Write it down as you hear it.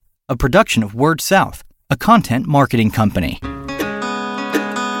a production of Word South, a content marketing company.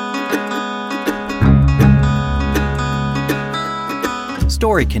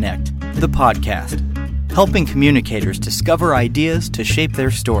 Story Connect, the podcast, helping communicators discover ideas to shape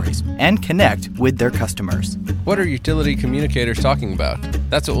their stories and connect with their customers. What are utility communicators talking about?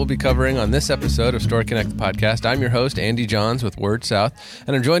 That's what we'll be covering on this episode of Story Connect, the podcast. I'm your host, Andy Johns with Word South,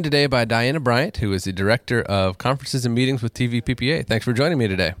 and I'm joined today by Diana Bryant, who is the Director of Conferences and Meetings with TVPPA. Thanks for joining me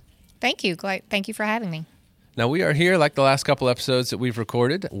today. Thank you. Thank you for having me. Now, we are here, like the last couple episodes that we've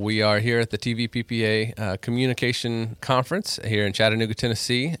recorded. We are here at the TVPPA Communication Conference here in Chattanooga,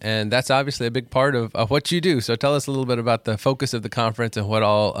 Tennessee, and that's obviously a big part of what you do. So tell us a little bit about the focus of the conference and what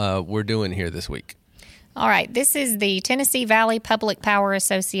all we're doing here this week. All right. This is the Tennessee Valley Public Power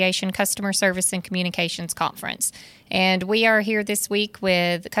Association Customer Service and Communications Conference. And we are here this week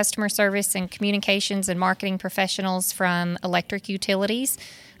with customer service and communications and marketing professionals from electric utilities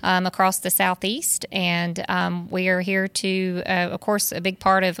across the Southeast. And we are here to, of course, a big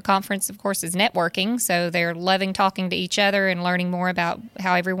part of a conference, of course, is networking. So they're loving talking to each other and learning more about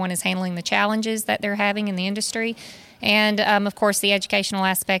how everyone is handling the challenges that they're having in the industry. And, of course, the educational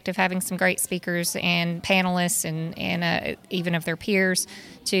aspect of having some great speakers and panelists and even of their peers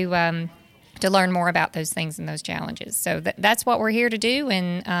to learn more about those things and those challenges. So that's what we're here to do.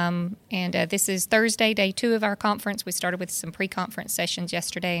 And this is Thursday, day 2 of our conference. We started with some pre-conference sessions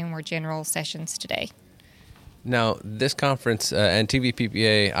yesterday, and we're general sessions today. Now, this conference and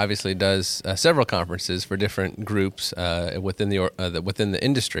TVPPA obviously does several conferences for different groups within the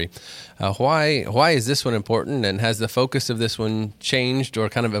industry. Why is this one important, and has the focus of this one changed or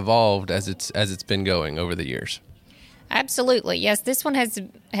kind of evolved as it's been going over the years? Absolutely. Yes, this one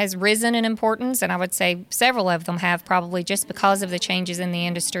has risen in importance, and I would say several of them have, probably just because of the changes in the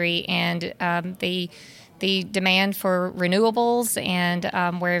industry and the demand for renewables and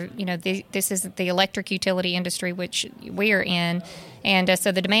where, this is the electric utility industry, which we are in. And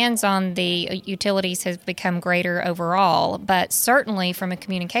so the demands on the utilities has become greater overall. But certainly from a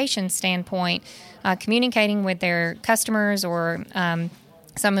communication standpoint, communicating with their customers or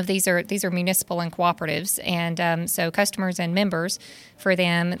some of these are municipal and cooperatives, and so customers and members, for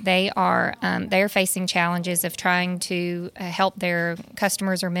them, they're facing challenges of trying to help their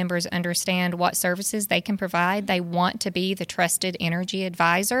customers or members understand what services they can provide. They want to be the trusted energy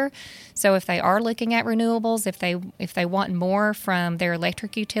advisor. So if they are looking at renewables, if they want more from their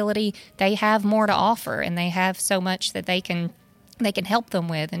electric utility, they have more to offer, and they have so much that they can help them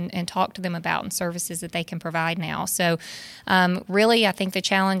with and talk to them about, and services that they can provide now. So really, I think the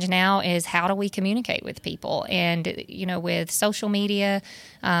challenge now is how do we communicate with people? And, with social media,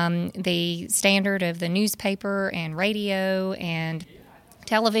 the standard of the newspaper and radio and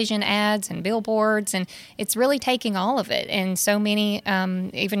television ads and billboards, and it's really taking all of it. And so many,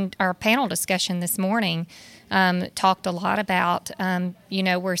 even our panel discussion this morning, talked a lot about,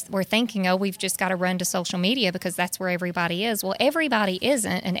 we're thinking, we've just got to run to social media because that's where everybody is. Well, everybody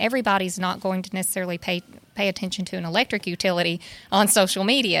isn't, and everybody's not going to necessarily pay attention to an electric utility on social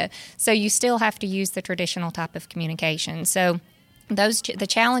media. So you still have to use the traditional type of communication. So the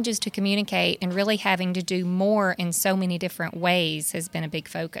challenges to communicate and really having to do more in so many different ways has been a big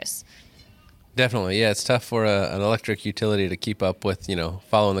focus. Definitely, yeah. It's tough for an electric utility to keep up with,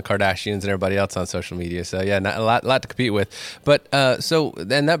 following the Kardashians and everybody else on social media. So, yeah, not a lot to compete with. But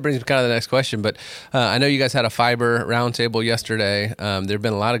then that brings me kind of the next question. But I know you guys had a fiber roundtable yesterday. There have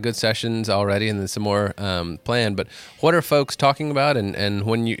been a lot of good sessions already, and then some more planned. But what are folks talking about? And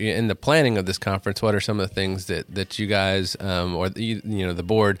when you in the planning of this conference, what are some of the things that you guys or the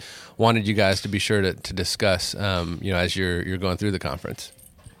board wanted you guys to be sure to discuss? As you're going through the conference.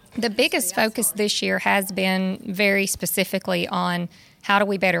 The biggest focus this year has been very specifically on how do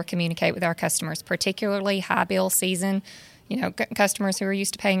we better communicate with our customers, particularly high bill season. Customers who are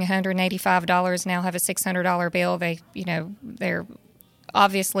used to paying $185 now have a $600 bill. They're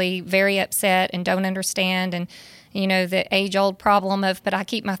obviously very upset and don't understand, and the age-old problem of, but I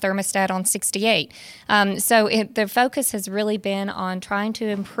keep my thermostat on 68. The focus has really been on trying to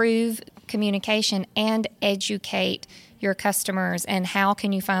improve communication and educate your customers, and how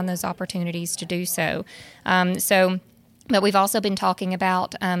can you find those opportunities to do so. But we've also been talking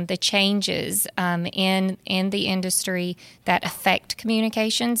about the changes in the industry that affect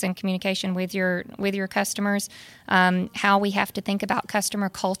communications and communication with your customers. How we have to think about customer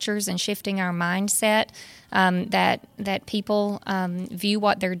cultures and shifting our mindset. That people view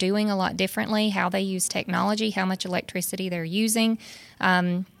what they're doing a lot differently. How they use technology, how much electricity they're using.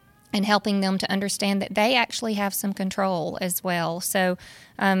 and helping them to understand that they actually have some control as well. So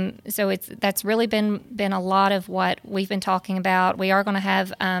that's really been a lot of what we've been talking about. We are going to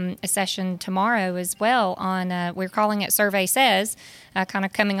have a session tomorrow as well on, we're calling it Survey Says, kind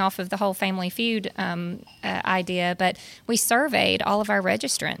of coming off of the whole Family Feud idea. But we surveyed all of our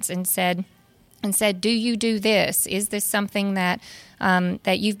registrants and said, do you do this? Is this something that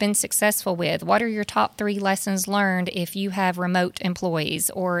you've been successful with? What are your top 3 lessons learned if you have remote employees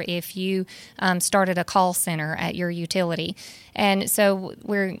or if you started a call center at your utility? And so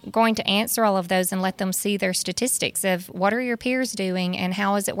we're going to answer all of those and let them see their statistics of what are your peers doing and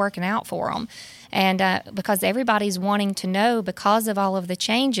how is it working out for them. And because everybody's wanting to know, because of all of the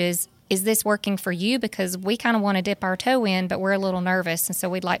changes, is this working for you? Because we kind of want to dip our toe in, but we're a little nervous, and so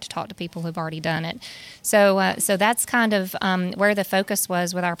we'd like to talk to people who've already done it. So that's kind of where the focus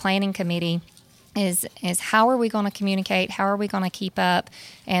was with our planning committee is how are we going to communicate, how are we going to keep up,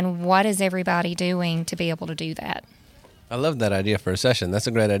 and what is everybody doing to be able to do that? I love that idea for a session. That's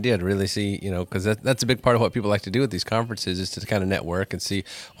a great idea to really see, because that's a big part of what people like to do at these conferences is to kind of network and see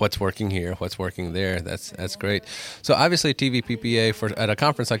what's working here, what's working there. That's great. So obviously TVPPA, at a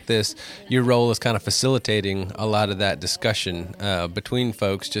conference like this, your role is kind of facilitating a lot of that discussion between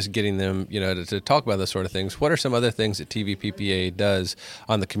folks, just getting them, to talk about those sort of things. What are some other things that TVPPA does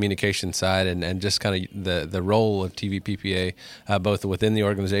on the communication side and just kind of the role of TVPPA, both within the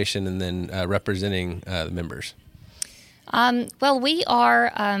organization and then representing the members? Well, we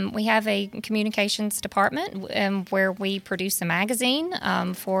have a communications department where we produce a magazine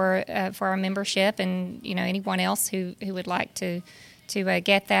for our membership and anyone else who would like to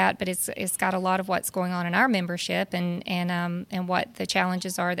get that. But it's got a lot of what's going on in our membership and what the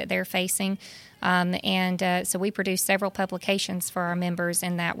challenges are that they're facing. So we produce several publications for our members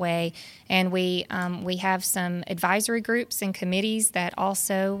in that way, and we have some advisory groups and committees that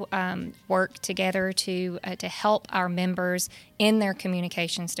also work together to help our members in their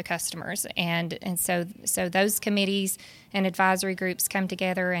communications to customers, and so those committees and advisory groups come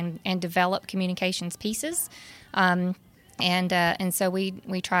together and develop communications pieces, and so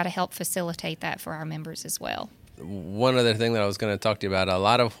we try to help facilitate that for our members as well. One other thing that I was going to talk to you about, a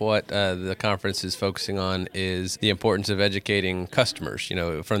lot of what the conference is focusing on is the importance of educating customers,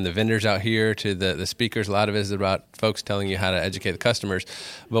 from the vendors out here to the speakers. A lot of it is about folks telling you how to educate the customers.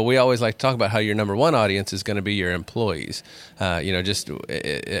 But we always like to talk about how your number one audience is going to be your employees, just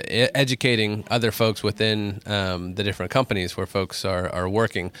educating other folks within the different companies where folks are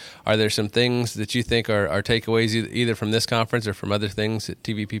working. Are there some things that you think are takeaways either from this conference or from other things that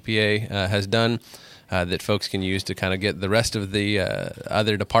TVPPA has done that folks can use to kind of get the rest of the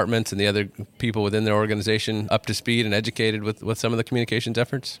other departments and the other people within their organization up to speed and educated with some of the communications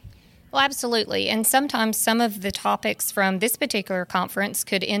efforts? Well, absolutely. And sometimes some of the topics from this particular conference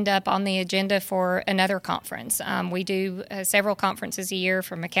could end up on the agenda for another conference. We do several conferences a year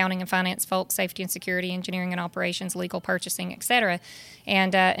from accounting and finance folks, safety and security, engineering and operations, legal, purchasing, et cetera.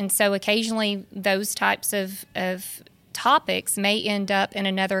 And so occasionally those types of topics may end up in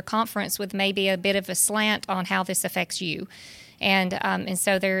another conference with maybe a bit of a slant on how this affects you. And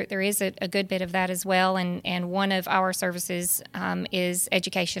so there is a good bit of that as well. And one of our services is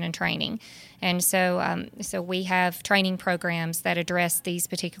education and training. And so we have training programs that address these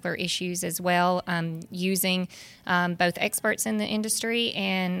particular issues as well, using both experts in the industry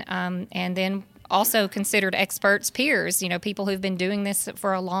and then also considered experts, peers, people who've been doing this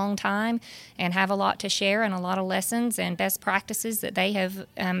for a long time and have a lot to share and a lot of lessons and best practices that they have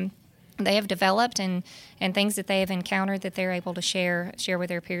developed and things that they have encountered that they're able to share with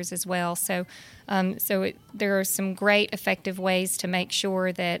their peers as well. So there are some great effective ways to make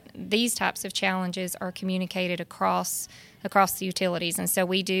sure that these types of challenges are communicated across the utilities. And so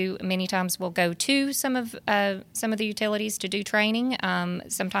we do, many times we'll go to some of the utilities to do training.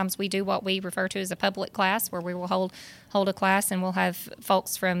 Sometimes we do what we refer to as a public class, where we will hold a class and we'll have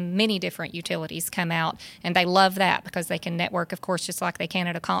folks from many different utilities come out. And they love that because they can network, of course, just like they can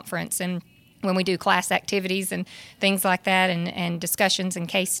at a conference. And when we do class activities and things like that and discussions and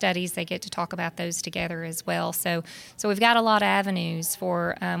case studies, they get to talk about those together as well. So we've got a lot of avenues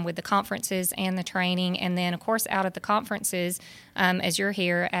for with the conferences and the training. And then, of course, out at the conferences, as you're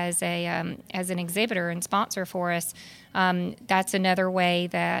here as an exhibitor and sponsor for us, that's another way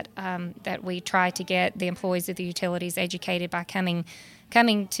that we try to get the employees of the utilities educated by coming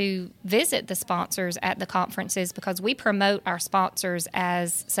to visit the sponsors at the conferences, because we promote our sponsors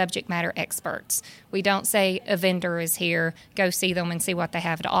as subject matter experts. We don't say a vendor is here, go see them and see what they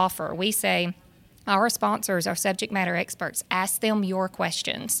have to offer. We say our sponsors are subject matter experts. Ask them your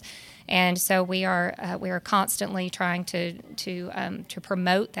questions. And so we are constantly trying to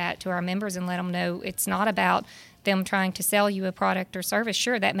promote that to our members and let them know it's not about them trying to sell you a product or service.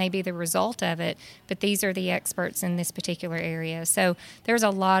 Sure, that may be the result of it, but these are the experts in this particular area. So there's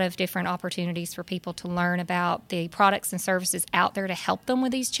a lot of different opportunities for people to learn about the products and services out there to help them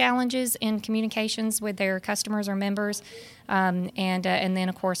with these challenges in communications with their customers or members. And then,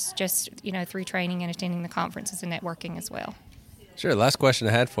 of course, just, through training and attending the conferences and networking as well. Sure. Last question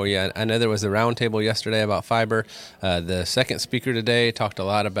I had for you. I know there was a roundtable yesterday about fiber. The second speaker today talked a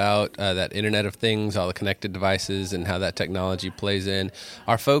lot about that Internet of Things, all the connected devices, and how that technology plays in.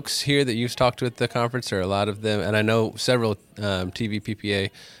 Are folks here that you've talked to at the conference, or a lot of them, and I know several TVPPA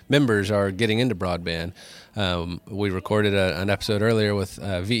members are getting into broadband. We recorded an episode earlier with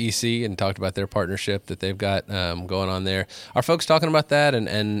VEC and talked about their partnership that they've got going on there. Are folks talking about that?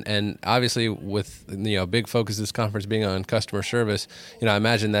 And obviously with big focus of this conference being on customer service, I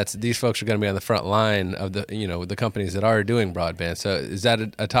imagine these folks are going to be on the front line of the companies that are doing broadband. So is that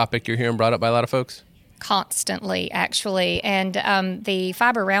a topic you're hearing brought up by a lot of folks? Constantly, actually. And the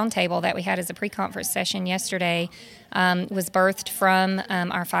Fiber Roundtable that we had as a pre-conference session yesterday was birthed from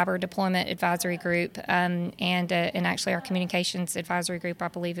our Fiber Deployment Advisory Group and actually our Communications Advisory Group, I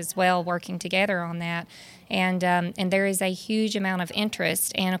believe, as well, working together on that. And there is a huge amount of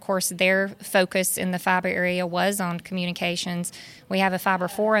interest. And, of course, their focus in the fiber area was on communications. We have a fiber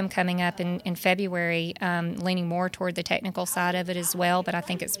forum coming up in February, leaning more toward the technical side of it as well. But I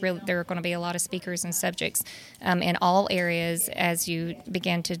think there are going to be a lot of speakers and subjects in all areas as you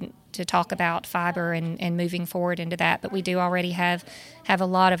begin to talk about fiber and moving forward into that. But we do already have a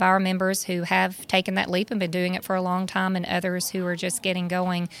lot of our members who have taken that leap and been doing it for a long time, and others who are just getting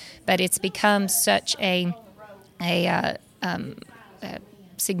going. But it's become such a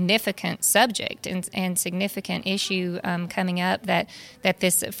significant subject and significant issue coming up that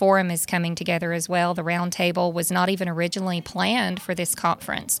this forum is coming together as well. The roundtable was not even originally planned for this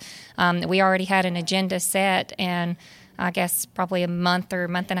conference. We already had an agenda set, and I guess probably a month or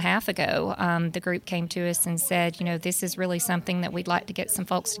month and a half ago, the group came to us and said, this is really something that we'd like to get some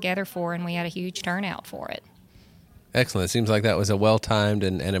folks together for, and we had a huge turnout for it. Excellent. It seems like that was a well-timed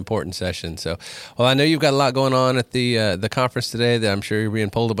and important session. So, well, I know you've got a lot going on at the conference today that I'm sure you're being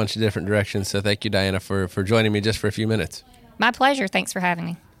pulled a bunch of different directions. So thank you, Diana, for joining me just for a few minutes. My pleasure. Thanks for having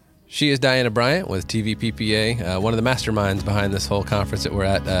me. She is Diana Bryant with TVPPA, one of the masterminds behind this whole conference that we're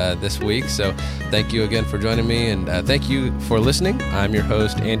at this week. So thank you again for joining me, and thank you for listening. I'm your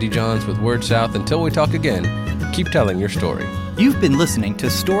host, Andy Johns with Word South. Until we talk again, keep telling your story. You've been listening to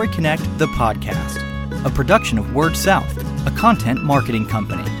Story Connect, the podcast, a production of Word South, a content marketing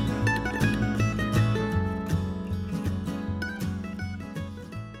company.